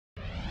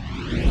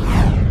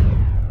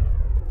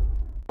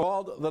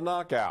called The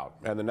Knockout,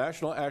 and the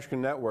National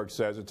Action Network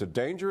says it's a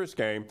dangerous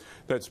game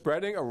that's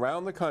spreading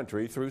around the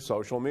country through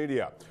social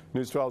media.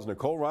 News 12's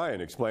Nicole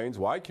Ryan explains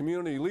why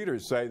community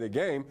leaders say the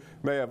game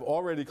may have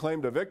already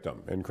claimed a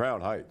victim in Crown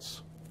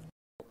Heights.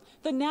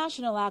 The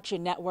National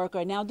Action Network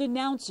are now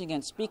denouncing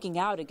and speaking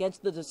out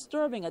against the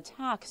disturbing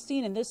attack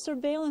seen in this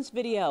surveillance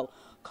video,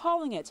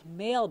 calling it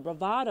male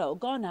bravado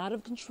gone out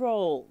of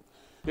control.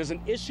 There's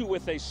an issue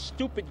with a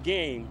stupid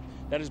game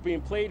that is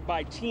being played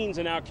by teens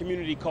in our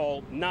community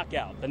called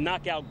Knockout, the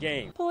knockout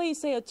game.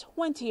 Police say a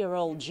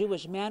 20-year-old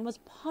Jewish man was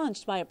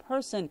punched by a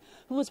person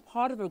who was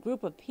part of a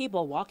group of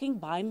people walking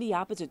by in the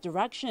opposite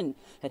direction.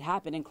 It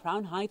happened in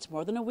Crown Heights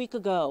more than a week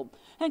ago.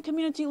 And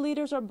community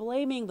leaders are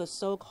blaming the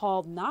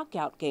so-called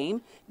knockout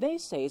game they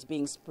say is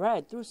being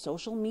spread through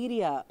social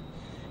media.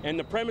 And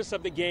the premise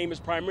of the game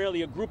is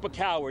primarily a group of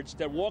cowards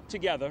that walk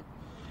together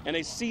and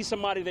they see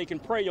somebody they can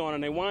prey on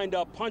and they wind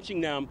up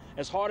punching them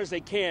as hard as they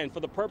can for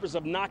the purpose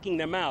of knocking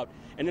them out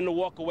and then to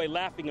walk away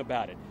laughing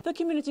about it. The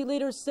community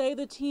leaders say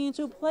the teens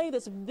who play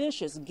this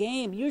vicious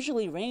game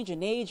usually range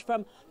in age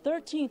from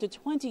 13 to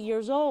 20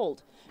 years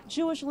old.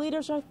 Jewish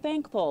leaders are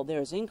thankful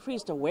there's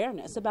increased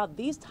awareness about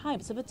these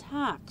types of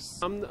attacks.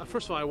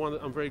 First of all,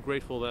 I'm very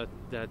grateful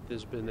that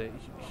there's been a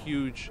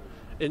huge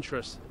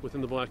interest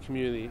within the black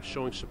community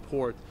showing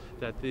support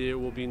that there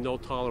will be no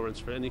tolerance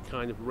for any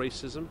kind of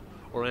racism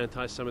or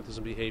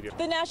anti-Semitism behavior.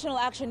 The National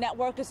Action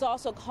Network is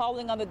also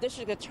calling on the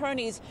district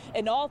attorneys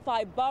in all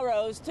 5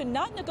 boroughs to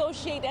not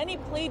negotiate any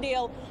plea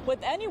deal with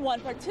anyone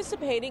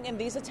participating in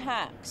these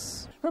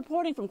attacks.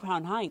 Reporting from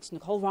Crown Heights,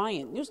 Nicole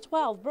Ryan, News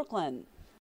 12, Brooklyn.